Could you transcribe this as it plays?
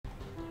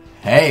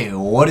Hey,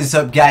 what is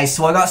up guys?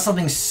 So I got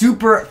something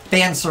super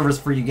fan service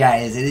for you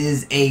guys. It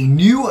is a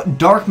new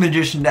Dark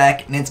Magician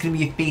deck and it's going to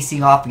be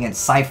facing off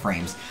against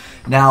PsyFrames.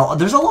 Now,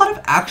 there's a lot of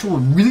actual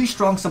really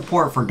strong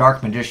support for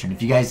Dark Magician.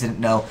 If you guys didn't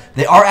know,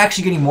 they are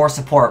actually getting more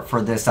support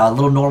for this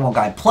little normal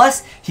guy.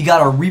 Plus, he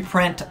got a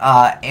reprint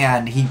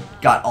and he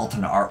got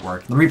alternate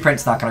artwork. The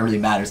reprint's not going to really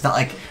matter. It's not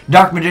like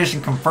Dark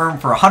Magician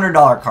confirmed for a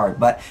 $100 card,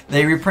 but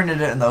they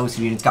reprinted it in the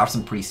OCG and it's got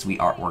some pretty sweet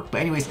artwork.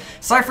 But anyways,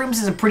 PsyFrames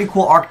is a pretty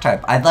cool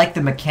archetype. I like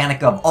the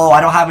mechanic of, oh,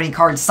 I don't have any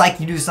cards, psych,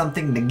 you do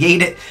something,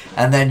 negate it,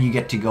 and then you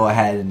get to go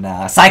ahead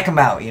and psych them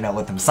out, you know,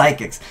 with them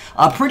psychics.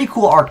 Pretty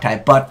cool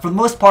archetype, but for the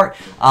most part,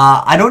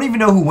 I don't even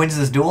know who wins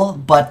this duel,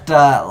 but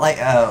like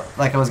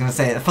I was gonna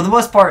say, for the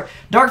most part,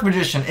 Dark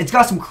Magician, it's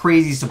got some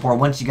crazy support.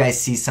 Once you guys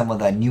see some of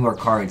the newer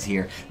cards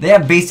here, they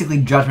have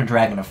basically Judgment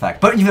Dragon effect,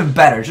 but even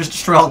better, just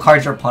destroy all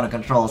cards your opponent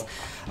controls.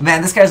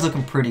 Man, this guy's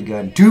looking pretty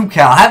good.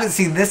 Doomcal, I haven't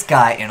seen this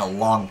guy in a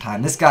long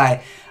time. This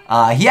guy,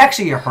 he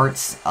actually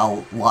hurts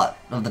a lot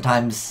of the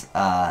times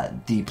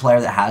the player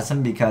that has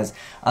him, because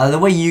the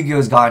way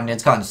Yu-Gi-Oh's gotten,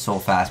 it's gotten so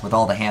fast with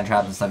all the hand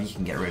traps and stuff. You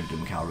can get rid of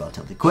Doomcal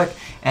relatively quick,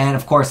 and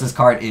of course this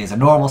card is a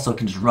normal, so it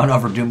can just run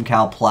over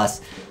Doomcal.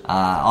 Plus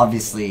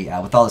obviously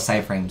with all the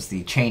PsyFrames,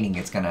 the chaining,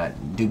 it's gonna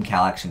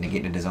Doomcal actually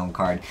negate his own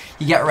card.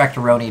 You get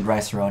Rectoroni,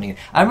 Riceroni.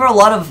 I remember a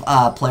lot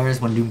of players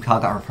when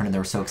Doomcal got reprinted, they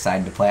were so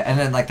excited to play it, and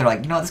then like they're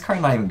like, you know, this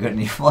card's not even good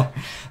anymore.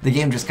 The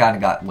game just kind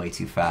of got way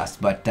too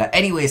fast. But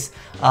anyways,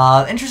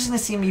 interesting to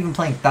see him even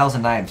playing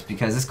Thousand Knives,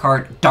 because this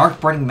card, Dark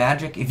Burning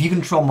Magic, if you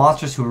control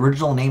monsters whose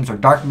original names are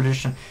Dark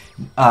Magician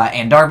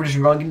and Dark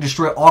Magician Girl, you can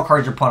destroy all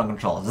cards your opponent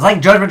controls. It's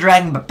like Judgment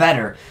Dragon, but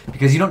better,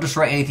 because you don't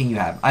destroy anything you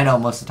have. I know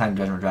most of the time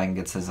Judgment Dragon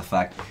gets his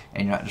effect,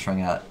 and you're not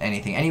destroying out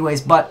anything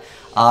anyways, but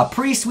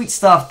pretty sweet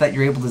stuff that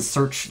you're able to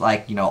search,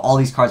 like, you know, all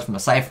these cards from the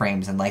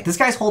PsyFrames, and like, this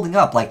guy's holding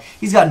up. Like,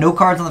 he's got no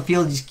cards on the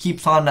field, he just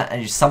keeps on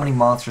just summoning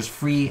monsters,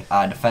 free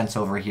defense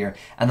over here,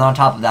 and then on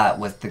top of that,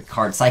 with the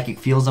card Psychic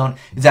Field Zone,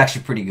 it's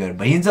actually pretty good.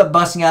 But he ends up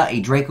busting out a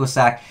Draco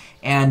Sack.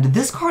 And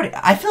this card,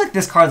 I feel like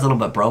this card's a little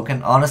bit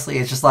broken, honestly.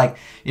 It's just like,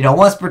 you know,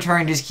 once per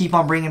turn, just keep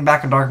on bringing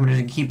back a Dark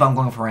Magician, keep on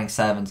going for rank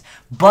 7s.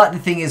 But the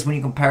thing is, when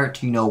you compare it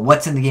to, you know,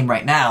 what's in the game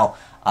right now,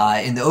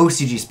 in the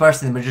OCG,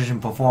 especially the Magician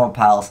Performance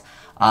Pals,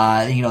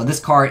 you know, this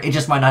card, it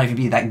just might not even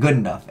be that good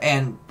enough.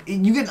 And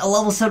you get a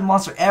level 7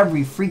 monster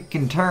every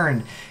freaking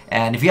turn.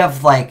 And if you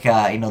have, like,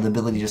 you know, the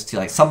ability just to,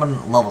 like,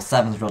 summon level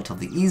 7s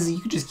relatively easy,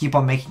 you can just keep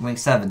on making rank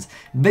 7s.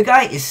 Big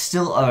Eye is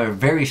still a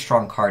very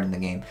strong card in the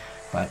game.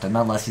 But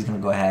nonetheless, he's going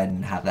to go ahead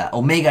and have that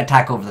Omega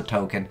attack over the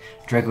token.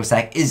 Draco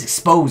Sack is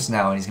exposed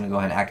now, and he's going to go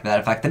ahead and activate that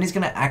effect. Then he's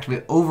going to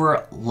activate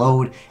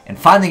Overload and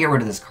finally get rid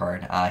of this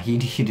card. He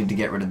needed to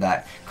get rid of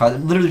that card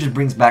that literally just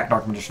brings back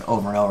Dark Magician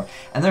over and over.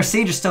 And there's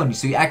Sage of Stone,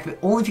 so you activate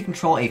only if you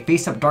control a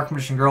face-up Dark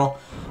Magician Girl,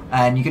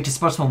 and you get to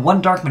special summon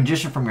one Dark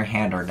Magician from your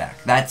hand or deck.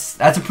 That's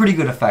a pretty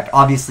good effect.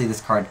 Obviously,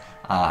 this card,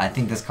 I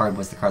think this card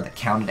was the card that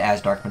counted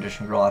as Dark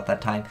Magician Girl at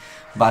that time.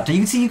 But you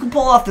can see you can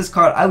pull off this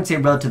card, I would say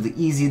relatively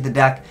easy in the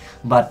deck.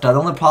 But the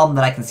only problem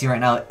that I can see right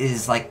now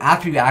is, like,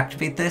 after you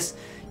activate this,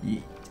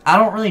 I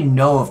don't really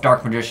know if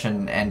Dark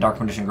Magician and Dark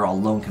Magician Girl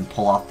alone can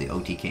pull off the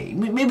OTK.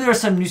 Maybe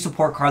there's some new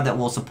support card that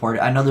will support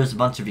it. I know there's a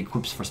bunch of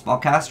equips for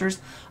spellcasters.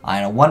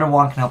 I know Wonder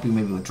Wand can help you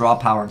maybe with draw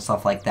power and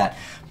stuff like that.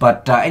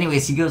 But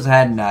anyways, he goes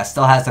ahead and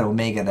still has that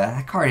Omega.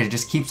 That card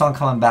just keeps on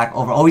coming back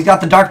over. Oh, he's got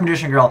the Dark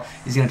Magician Girl.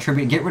 He's going to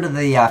tribute, get rid of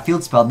the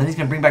field spell. Then he's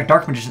going to bring back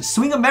Dark Magician.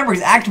 Swing of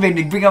Memories activated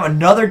to bring out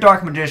another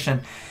Dark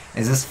Magician.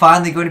 Is this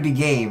finally going to be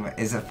game?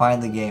 Is it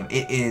finally game?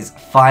 It is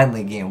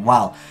finally game.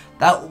 Wow.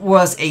 That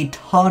was a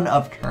ton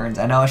of turns.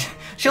 I know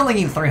she only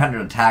gained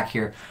 300 attack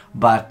here,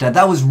 but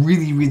that was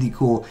really, really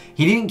cool.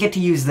 He didn't get to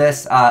use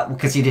this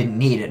because he didn't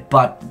need it,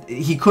 but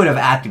he could have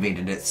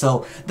activated it.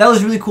 So that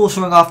was really cool,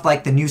 showing off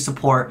like the new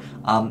support.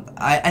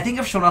 I think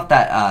I've shown off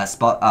that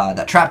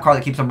that trap card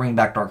that keeps on bringing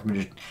back Dark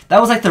Magician. That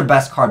was like their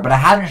best card, but I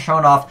haven't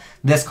shown off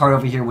this card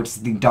over here, which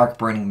is the Dark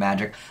Burning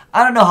Magic.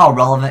 I don't know how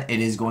relevant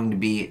it is going to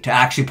be to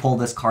actually pull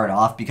this card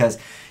off, because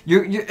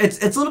it's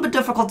a little bit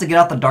difficult to get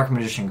out the Dark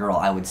Magician Girl,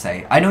 I would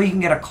say. I know you can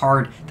get a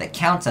card that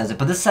counts as it,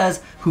 but this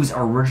says whose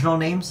original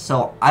name,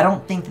 so I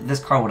don't think that this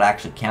card would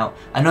actually count.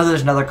 I know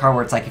there's another card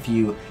where it's like if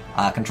you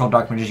control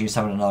Dark Magician, you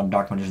summon another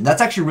Dark Magician.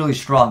 That's actually really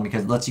strong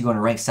because it lets you go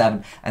into rank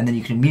 7, and then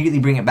you can immediately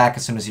bring it back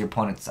as soon as your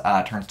opponent's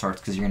turn starts,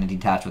 because you're going to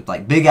detach with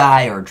like Big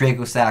Eye or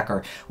Draco Sack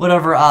or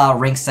whatever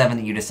rank 7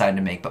 that you decide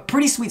to make. But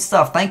pretty sweet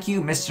stuff. Thank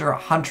you, Mr.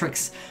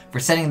 Huntrix, for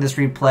sending this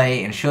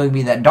replay and showing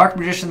me that Dark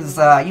Magicians,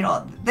 you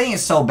know, they ain't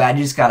so bad.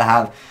 You just got to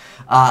have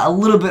a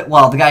little bit,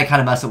 well, the guy kind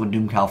of messed up with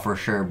Doomcal for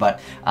sure, but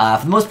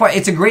for the most part,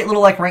 it's a great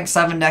little, like, rank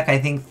 7 deck. I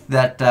think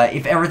that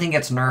if everything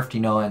gets nerfed, you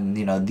know, and,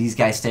 you know, these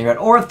guys stay red,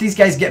 or if these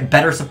guys get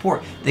better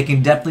support, they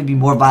can definitely be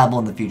more viable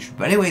in the future.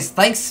 But anyways,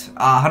 thanks,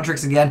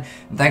 Huntrix again,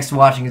 and thanks for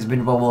watching. It's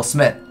been Will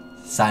Smith,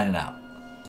 signing out.